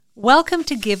Welcome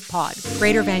to GivePod,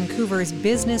 Greater Vancouver's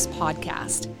business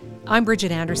podcast. I'm Bridget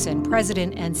Anderson,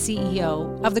 President and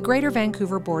CEO of the Greater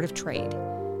Vancouver Board of Trade.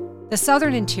 The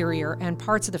southern interior and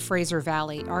parts of the Fraser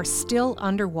Valley are still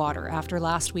underwater after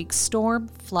last week's storm,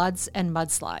 floods, and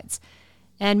mudslides.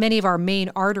 And many of our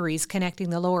main arteries connecting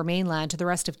the Lower Mainland to the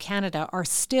rest of Canada are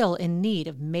still in need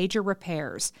of major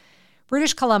repairs.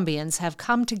 British Columbians have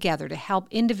come together to help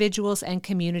individuals and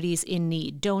communities in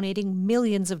need, donating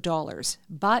millions of dollars.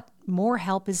 But more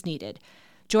help is needed.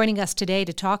 Joining us today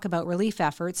to talk about relief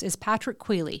efforts is Patrick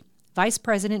Queally, Vice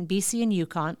President BC and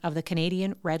Yukon of the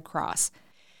Canadian Red Cross.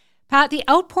 Pat, the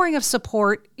outpouring of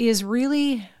support is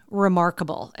really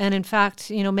remarkable. And in fact,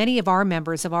 many of our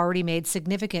members have already made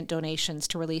significant donations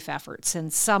to relief efforts.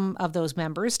 And some of those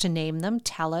members, to name them,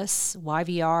 TELUS,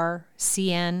 YVR,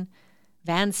 CN,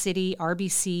 Vancity,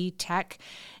 RBC, Tech,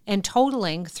 and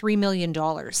totaling $3 million,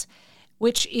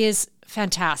 which is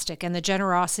fantastic. And the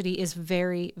generosity is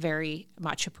very, very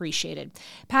much appreciated.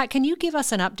 Pat, can you give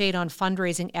us an update on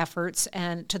fundraising efforts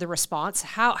and to the response?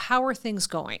 How are things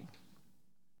going?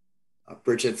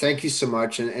 Bridget, thank you so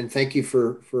much. And thank you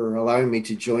for allowing me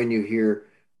to join you here.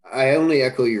 I only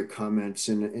echo your comments.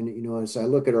 And as I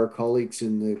look at our colleagues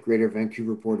in the Greater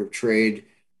Vancouver Board of Trade,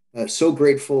 so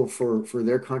grateful for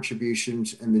their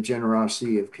contributions and the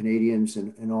generosity of Canadians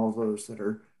and all those that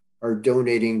are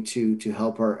donating to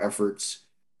help our efforts.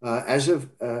 As of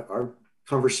our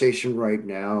conversation right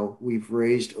now, we've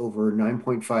raised over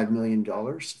 $9.5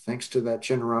 million thanks to that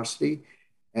generosity,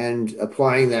 and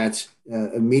applying that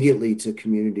immediately to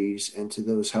communities and to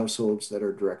those households that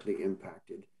are directly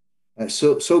impacted.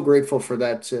 So grateful for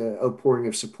that outpouring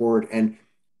of support. And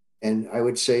I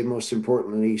would say, most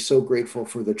importantly, so grateful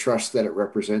for the trust that it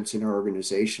represents in our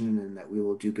organization and that we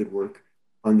will do good work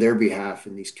on their behalf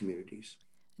in these communities.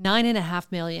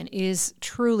 $9.5 million is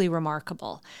truly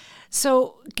remarkable.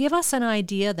 So give us an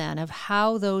idea then of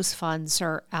how those funds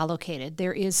are allocated.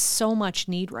 There is so much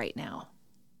need right now.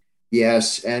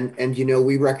 Yes, and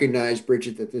we recognize,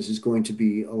 Bridget, that this is going to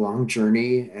be a long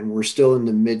journey, and we're still in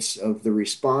the midst of the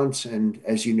response. And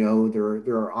as you know,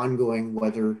 there are ongoing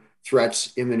weather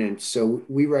threats imminent. So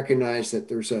we recognize that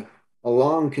there's a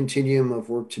long continuum of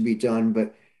work to be done,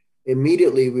 but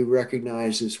immediately we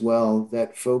recognize as well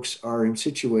that folks are in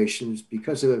situations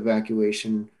because of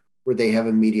evacuation where they have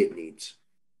immediate needs.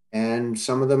 And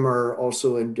some of them are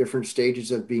also in different stages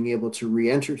of being able to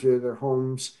re-enter to their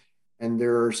homes. And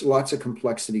there's lots of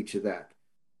complexity to that.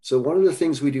 So one of the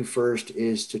things we do first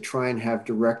is to try and have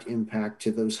direct impact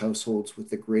to those households with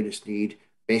the greatest need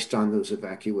based on those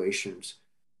evacuations.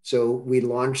 So we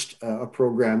launched a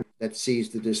program that sees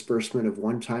the disbursement of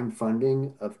one-time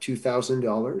funding of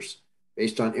 $2,000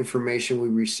 based on information we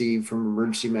received from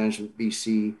Emergency Management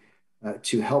BC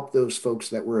to help those folks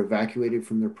that were evacuated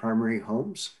from their primary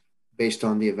homes based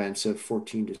on the events of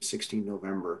 14 to 16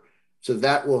 November. So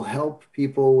that will help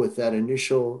people with that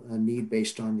initial need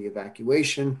based on the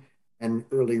evacuation and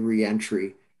early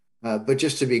reentry. But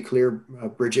just to be clear,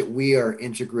 Bridget, we are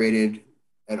integrated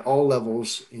at all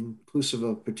levels, inclusive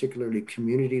of particularly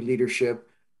community leadership,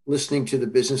 listening to the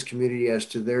business community as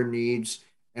to their needs,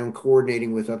 and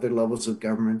coordinating with other levels of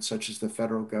government, such as the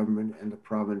federal government and the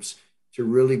province, to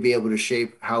really be able to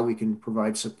shape how we can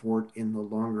provide support in the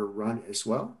longer run as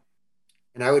well.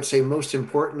 And I would say, most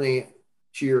importantly,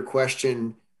 to your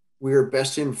question, we are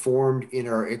best informed in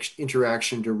our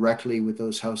interaction directly with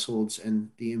those households and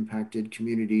the impacted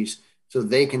communities, so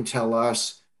they can tell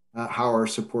us how our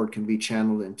support can be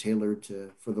channeled and tailored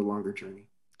for the longer journey.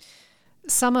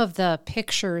 Some of the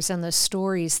pictures and the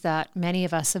stories that many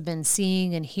of us have been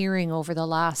seeing and hearing over the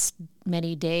last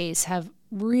many days have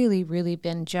really, really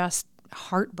been just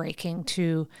heartbreaking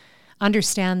to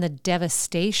understand the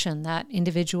devastation that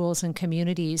individuals and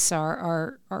communities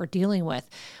are dealing with.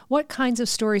 What kinds of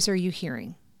stories are you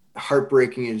hearing?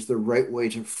 Heartbreaking is the right way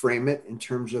to frame it in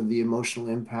terms of the emotional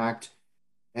impact,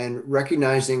 and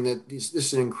recognizing that this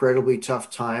is an incredibly tough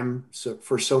time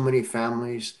for so many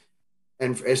families,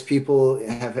 and as people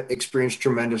have experienced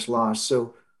tremendous loss.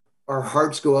 So our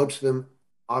hearts go out to them,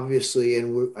 obviously,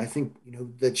 and I think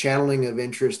the channeling of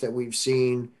interest that we've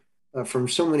seen from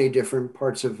so many different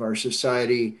parts of our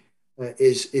society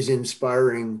is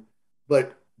inspiring.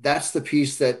 But that's the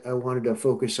piece that I wanted to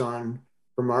focus on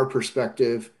from our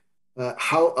perspective,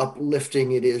 how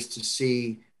uplifting it is to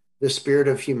see the spirit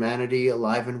of humanity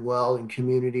alive and well in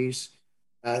communities,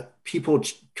 people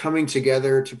coming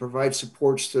together to provide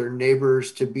supports to their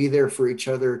neighbors, to be there for each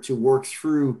other, to work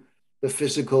through the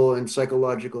physical and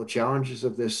psychological challenges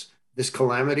of this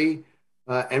calamity.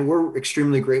 And we're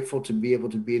extremely grateful to be able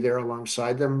to be there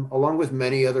alongside them, along with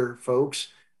many other folks.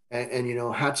 And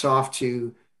hats off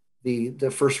to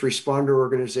the first responder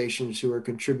organizations who are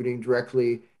contributing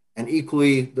directly, and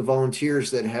equally the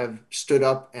volunteers that have stood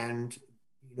up and,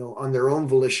 on their own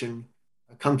volition,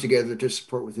 come together to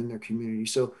support within their community.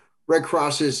 So Red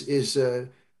Cross is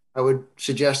I would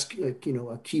suggest, a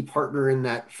key partner in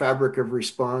that fabric of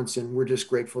response, and we're just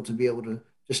grateful to be able to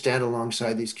stand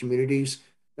alongside these communities,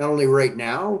 not only right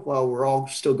now while we're all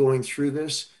still going through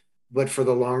this, but for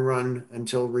the long run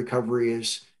until recovery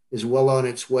is well on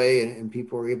its way, and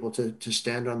people are able to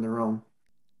stand on their own.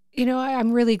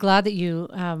 I'm really glad that you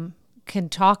can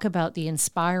talk about the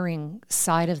inspiring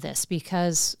side of this,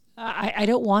 because I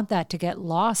don't want that to get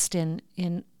lost in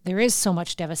there is so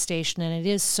much devastation, and it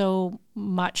is so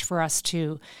much for us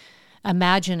to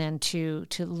imagine and to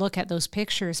look at those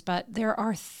pictures. But there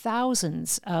are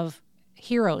thousands of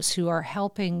heroes who are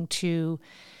helping to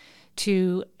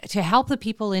help the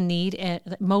people in need,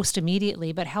 most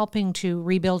immediately, but helping to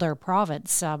rebuild our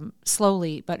province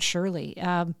slowly but surely.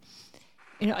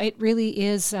 It really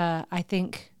is, I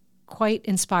think, quite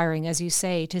inspiring, as you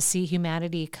say, to see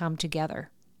humanity come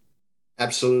together.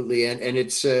 Absolutely, and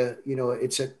it's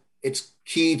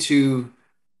key to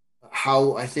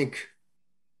how I think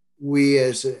we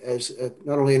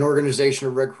not only an organization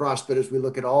of Red Cross, but as we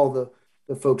look at all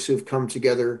the folks who've come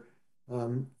together,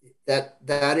 um,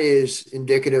 that is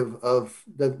indicative of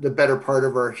the better part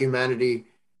of our humanity,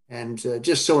 and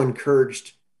just so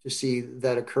encouraged to see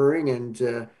that occurring,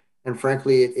 and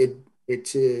frankly,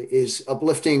 it is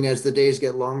uplifting as the days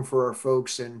get long for our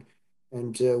folks, and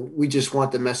we just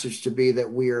want the message to be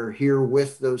that we are here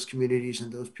with those communities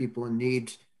and those people in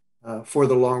need for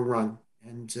the long run,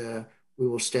 and we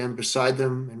will stand beside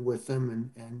them and with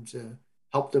them, and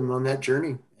help them on that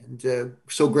journey. And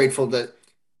so grateful that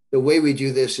the way we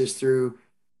do this is through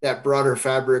that broader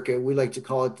fabric. We like to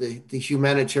call it the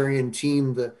humanitarian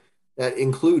team that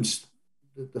includes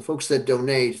the folks that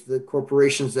donate, the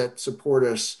corporations that support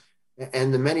us,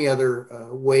 and the many other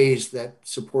ways that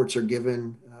supports are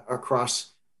given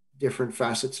across different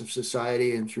facets of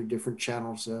society and through different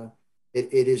channels.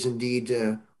 It is indeed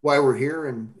why we're here,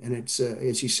 and it's,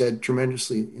 as you said,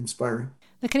 tremendously inspiring.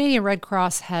 The Canadian Red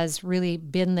Cross has really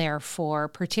been there for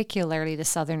particularly the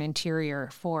Southern Interior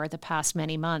for the past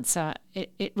many months.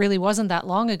 It really wasn't that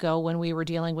long ago when we were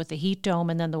dealing with the heat dome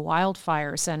and then the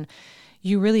wildfires. And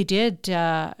you really did,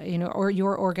 or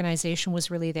your organization was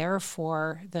really there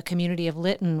for the community of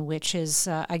Lytton, which is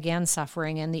again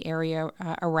suffering, and the area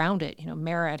around it,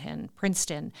 Merritt and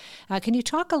Princeton. Can you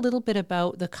talk a little bit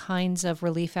about the kinds of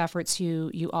relief efforts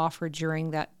you offered during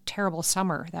that terrible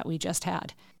summer that we just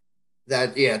had?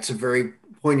 It's a very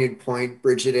poignant point,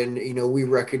 Bridget, and we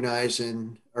recognize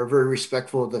and are very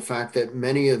respectful of the fact that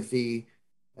many of the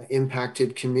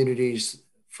impacted communities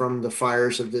from the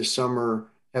fires of this summer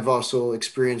have also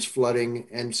experienced flooding,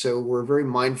 and so we're very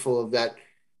mindful of that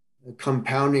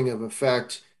compounding of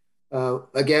effect.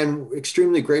 Again,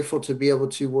 extremely grateful to be able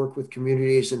to work with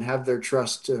communities and have their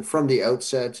trust from the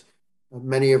outset.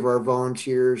 Many of our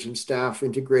volunteers and staff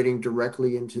integrating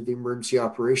directly into the emergency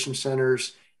operations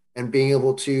centers, and being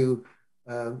able to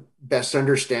best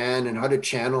understand and how to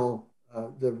channel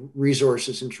the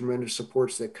resources and tremendous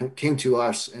supports that came to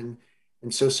us. And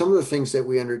so some of the things that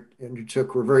we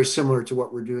undertook were very similar to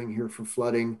what we're doing here for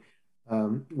flooding.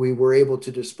 We were able to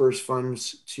disperse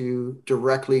funds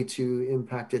directly to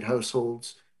impacted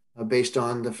households based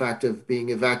on the fact of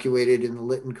being evacuated in the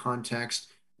Lytton context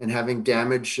and having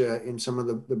damage in some of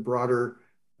the broader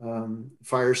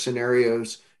fire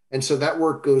scenarios. And so that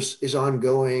work is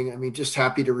ongoing. I mean, just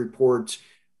happy to report,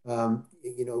 in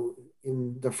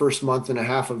the first month and a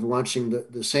half of launching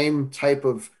the same type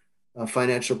of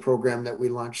financial program that we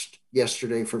launched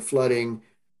yesterday for flooding,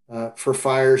 for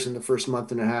fires in the first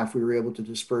month and a half, we were able to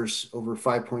disperse over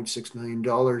 $5.6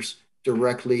 million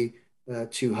directly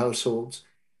to households.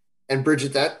 And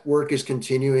Bridget, that work is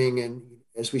continuing. And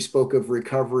as we spoke of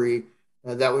recovery,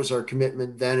 that was our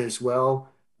commitment then as well.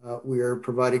 We are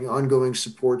providing ongoing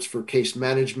supports for case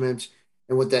management.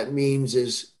 And what that means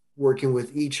is working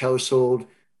with each household,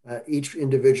 each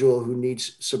individual who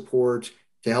needs support,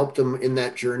 to help them in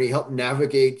that journey, help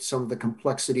navigate some of the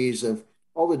complexities of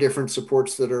all the different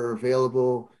supports that are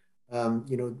available,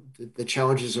 the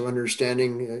challenges of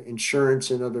understanding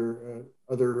insurance and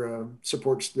other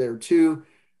supports there too,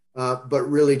 but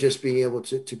really just being able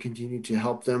to continue to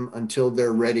help them until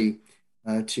they're ready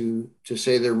to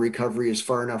say their recovery is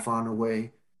far enough on the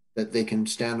way that they can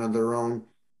stand on their own.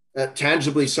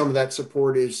 Tangibly, some of that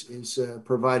support is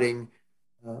providing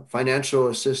financial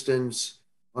assistance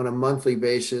on a monthly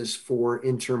basis for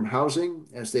interim housing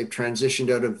as they've transitioned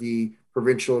out of the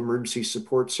provincial emergency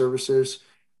support services,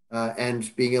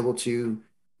 and being able to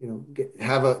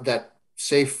have that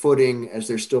safe footing as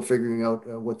they're still figuring out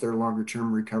what their longer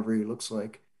term recovery looks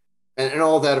like. And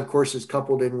all that, of course, is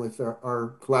coupled in with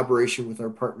our collaboration with our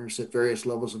partners at various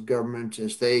levels of government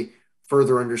as they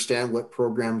further understand what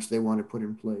programs they want to put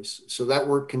in place. So that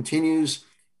work continues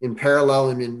in parallel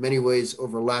and in many ways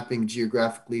overlapping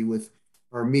geographically with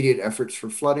our immediate efforts for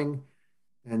flooding.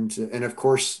 And of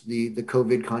course, the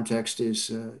COVID context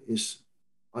is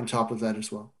on top of that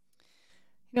as well.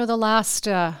 The last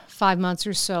 5 months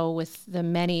or so with the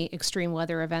many extreme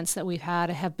weather events that we've had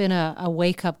have been a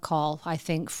wake-up call, I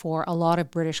think, for a lot of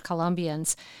British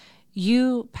Columbians.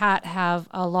 You, Pat, have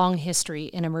a long history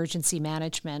in emergency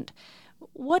management.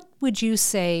 What would you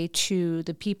say to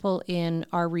the people in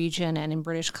our region and in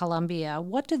British Columbia?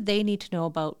 What do they need to know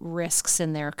about risks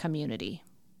in their community?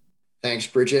 Thanks,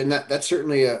 Bridget. And that's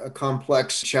certainly a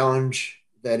complex challenge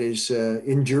that is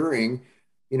enduring.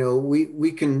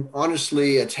 We can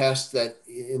honestly attest that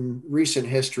in recent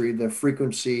history, the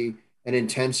frequency and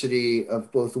intensity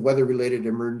of both weather-related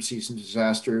emergencies and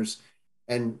disasters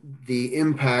and the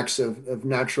impacts of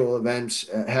natural events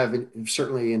have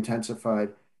certainly intensified.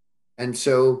 And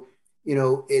so,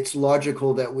 it's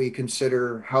logical that we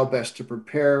consider how best to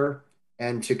prepare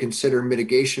and to consider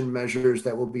mitigation measures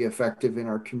that will be effective in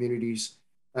our communities.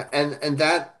 And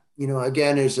that,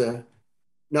 again, is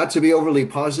not to be overly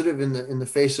positive in the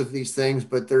face of these things,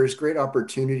 but there is great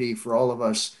opportunity for all of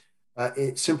us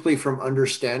simply from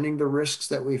understanding the risks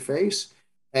that we face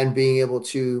and being able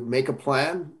to make a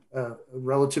plan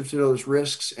relative to those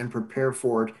risks and prepare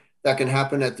for it. That can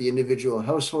happen at the individual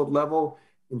household level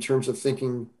in terms of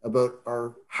thinking about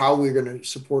how we're going to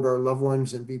support our loved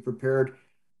ones and be prepared,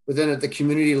 but then at the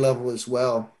community level as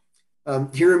well.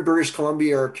 Here in British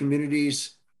Columbia, our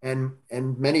communities and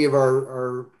many of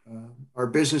our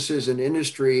businesses and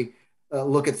industry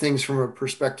look at things from a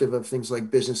perspective of things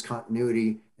like business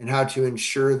continuity and how to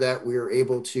ensure that we are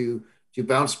able to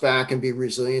bounce back and be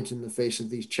resilient in the face of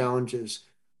these challenges.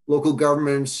 Local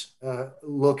governments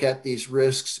look at these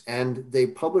risks and they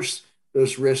publish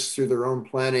those risks through their own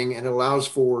planning, and allows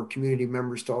for community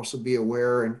members to also be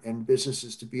aware and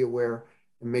businesses to be aware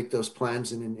and make those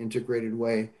plans in an integrated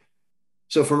way.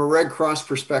 So from a Red Cross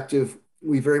perspective,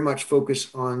 we very much focus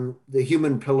on the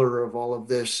human pillar of all of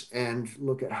this and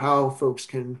look at how folks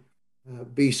can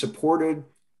be supported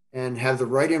and have the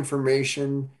right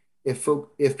information. If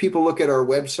people look at our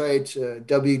website,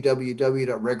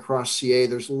 www.redcross.ca,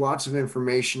 there's lots of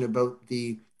information about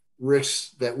the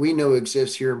risks that we know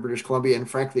exist here in British Columbia and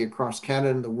frankly across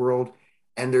Canada and the world.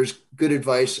 And there's good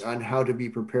advice on how to be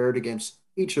prepared against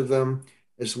each of them,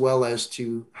 as well as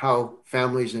to how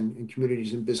families and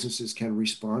communities and businesses can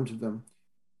respond to them.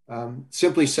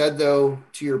 Simply said, though,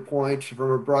 to your point, from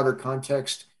a broader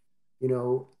context,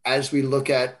 as we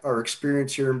look at our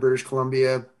experience here in British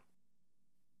Columbia,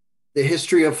 the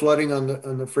history of flooding on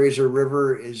the Fraser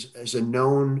River is a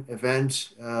known event.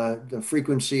 The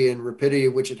frequency and rapidity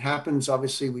at which it happens,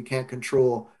 obviously, we can't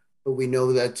control, but we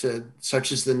know that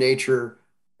such is the nature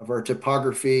of our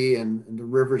topography and the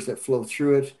rivers that flow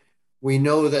through it. We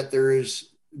know that there is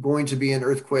going to be an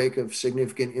earthquake of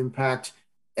significant impact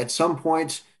at some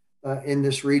point in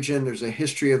this region. There's a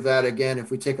history of that. Again, if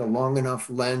we take a long enough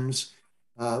lens,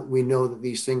 we know that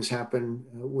these things happen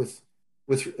with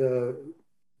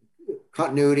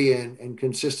continuity and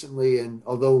consistently, and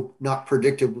although not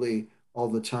predictably all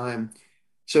the time.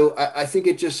 So I think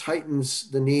it just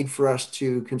heightens the need for us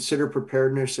to consider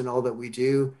preparedness in all that we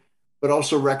do, but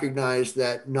also recognize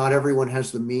that not everyone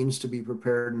has the means to be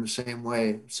prepared in the same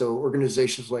way. So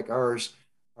organizations like ours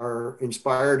are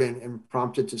inspired and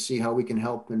prompted to see how we can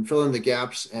help and fill in the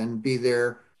gaps and be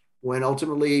there when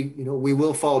ultimately, we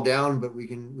will fall down, but we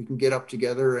can get up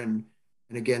together and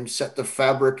again, set the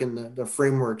fabric and the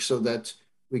framework so that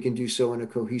we can do so in a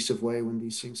cohesive way when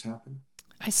these things happen.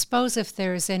 I suppose if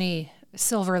there's any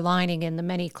silver lining in the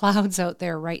many clouds out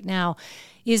there right now,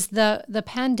 is the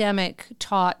pandemic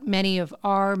taught many of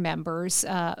our members,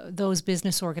 those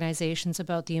business organizations,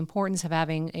 about the importance of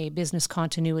having a business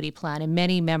continuity plan. And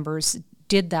many members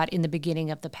did that in the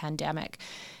beginning of the pandemic.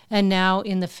 And now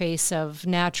in the face of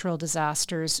natural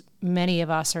disasters, many of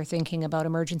us are thinking about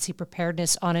emergency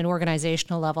preparedness on an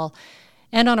organizational level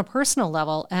and on a personal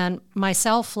level. And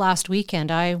myself, last weekend,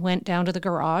 I went down to the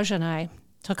garage and I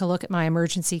took a look at my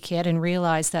emergency kit and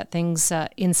realized that things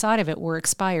inside of it were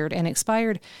expired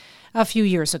a few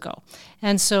years ago.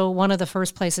 And so one of the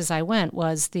first places I went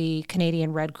was the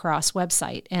Canadian Red Cross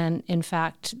website. And in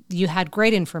fact, you had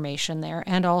great information there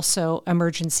and also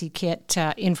emergency kit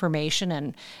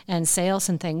information and sales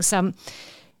and things.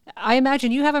 I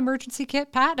imagine you have emergency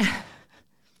kit, Pat?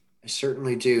 I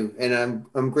certainly do, and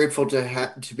I'm grateful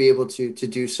to be able to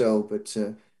do so. But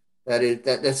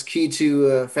that's key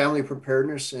to family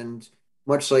preparedness, and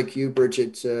much like you,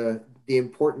 Bridget, the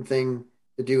important thing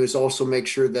to do is also make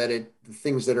sure that the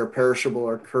things that are perishable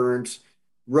are current,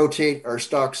 rotate our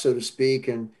stock, so to speak,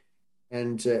 and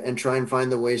try and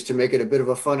find the ways to make it a bit of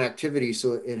a fun activity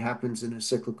so it happens in a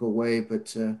cyclical way.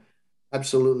 But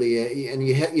absolutely, and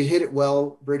you hit it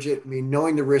well, Bridget. I mean,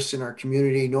 knowing the risks in our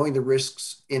community, knowing the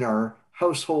risks in our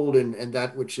household, and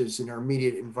that which is in our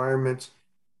immediate environment,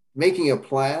 making a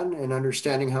plan and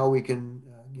understanding how we can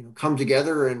come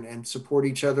together and support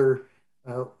each other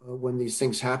when these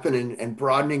things happen, and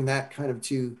broadening that kind of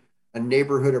to a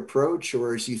neighborhood approach,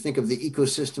 or as you think of the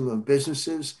ecosystem of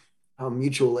businesses, how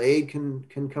mutual aid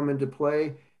can come into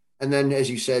play. And then, as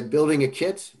you said, building a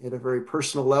kit at a very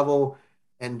personal level,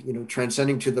 and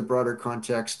transcending to the broader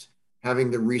context, having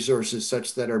the resources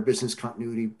such that our business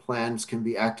continuity plans can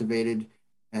be activated,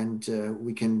 and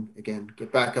we can again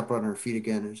get back up on our feet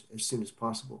again as soon as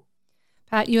possible.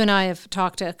 Pat, you and I have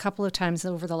talked a couple of times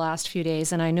over the last few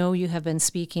days, and I know you have been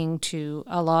speaking to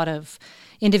a lot of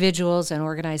individuals and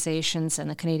organizations, and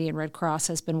the Canadian Red Cross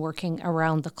has been working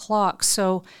around the clock.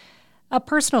 So, a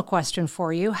personal question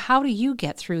for you: how do you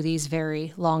get through these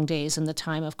very long days in the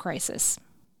time of crisis?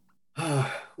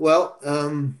 Well,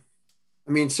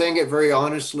 I mean, saying it very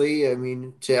honestly, I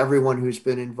mean, to everyone who's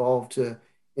been involved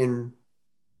in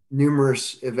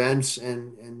numerous events,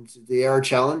 and they are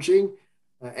challenging,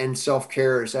 and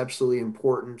self-care is absolutely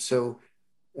important. So,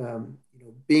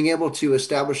 being able to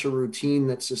establish a routine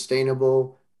that's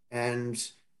sustainable, and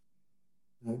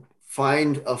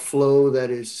find a flow that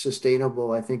is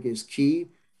sustainable, I think is key.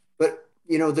 But,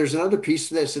 there's another piece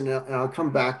to this, and I'll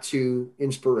come back to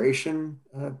inspiration,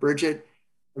 Bridget.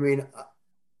 I mean,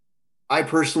 I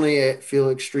personally feel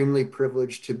extremely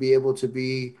privileged to be able to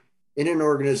be in an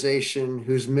organization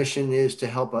whose mission is to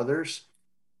help others.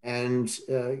 And,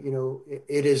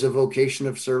 it is a vocation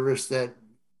of service that,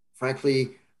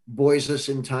 frankly, buoys us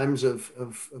in times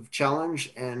of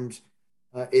challenge. And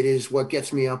it is what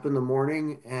gets me up in the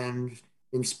morning and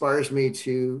inspires me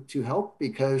to help,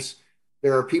 because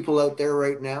there are people out there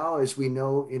right now, as we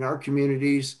know, in our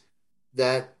communities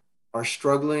that are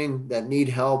struggling, that need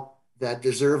help, that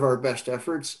deserve our best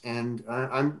efforts. And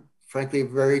I'm frankly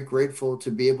very grateful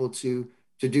to be able to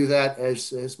do that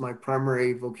as my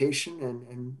primary vocation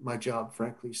and my job,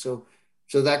 frankly. So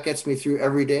that gets me through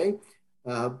every day.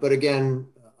 But again,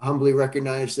 humbly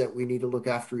recognize that we need to look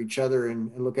after each other,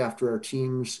 and look after our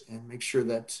teams, and make sure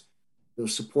that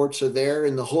those supports are there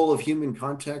in the whole of human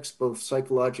context, both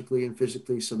psychologically and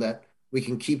physically, so that we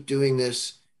can keep doing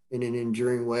this in an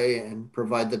enduring way and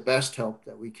provide the best help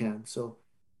that we can. So,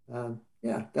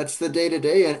 yeah, that's the day to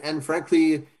day. And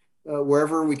frankly,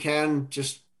 wherever we can,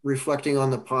 just reflecting on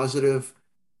the positive,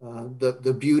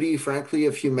 the beauty, frankly,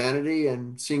 of humanity,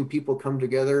 and seeing people come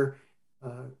together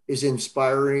is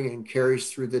inspiring and carries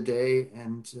through the day,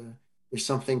 and is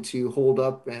something to hold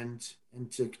up, and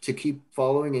to keep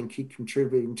following and keep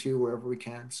contributing to wherever we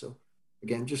can. So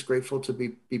again, just grateful to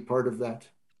be part of that.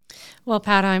 Well,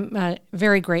 Pat, I'm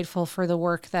very grateful for the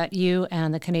work that you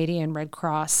and the Canadian Red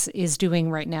Cross is doing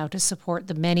right now to support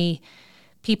the many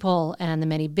people and the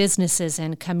many businesses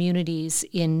and communities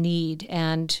in need.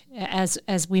 And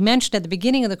as we mentioned at the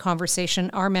beginning of the conversation,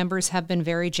 our members have been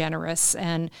very generous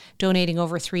and donating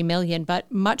over $3 million,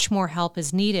 but much more help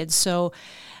is needed. So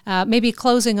maybe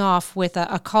closing off with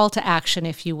a call to action,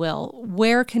 if you will.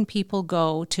 Where can people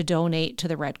go to donate to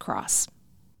the Red Cross?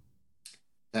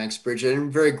 Thanks, Bridget.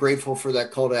 I'm very grateful for that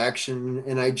call to action,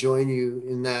 and I join you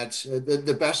in that.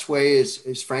 The best way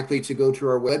is frankly to go to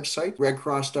our website,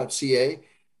 redcross.ca,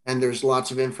 and there's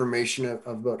lots of information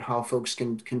about how folks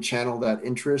can channel that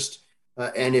interest.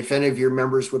 And if any of your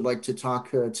members would like to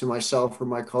talk to myself or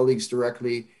my colleagues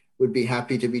directly, would be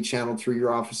happy to be channeled through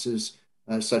your offices,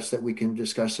 such that we can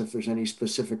discuss if there's any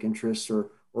specific interests or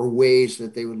ways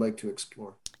that they would like to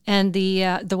explore. And the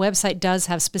website does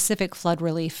have specific flood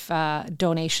relief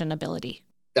donation ability.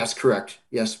 That's correct.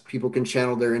 Yes, people can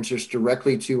channel their interest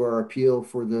directly to our appeal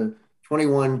for the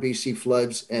 21 BC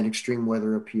floods and extreme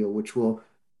weather appeal, which will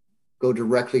go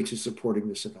directly to supporting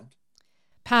this event.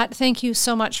 Pat, thank you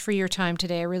so much for your time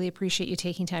today. I really appreciate you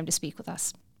taking time to speak with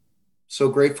us. So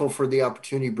grateful for the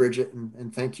opportunity, Bridget,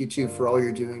 and thank you too for all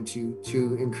you're doing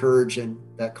to encourage and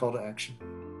that call to action.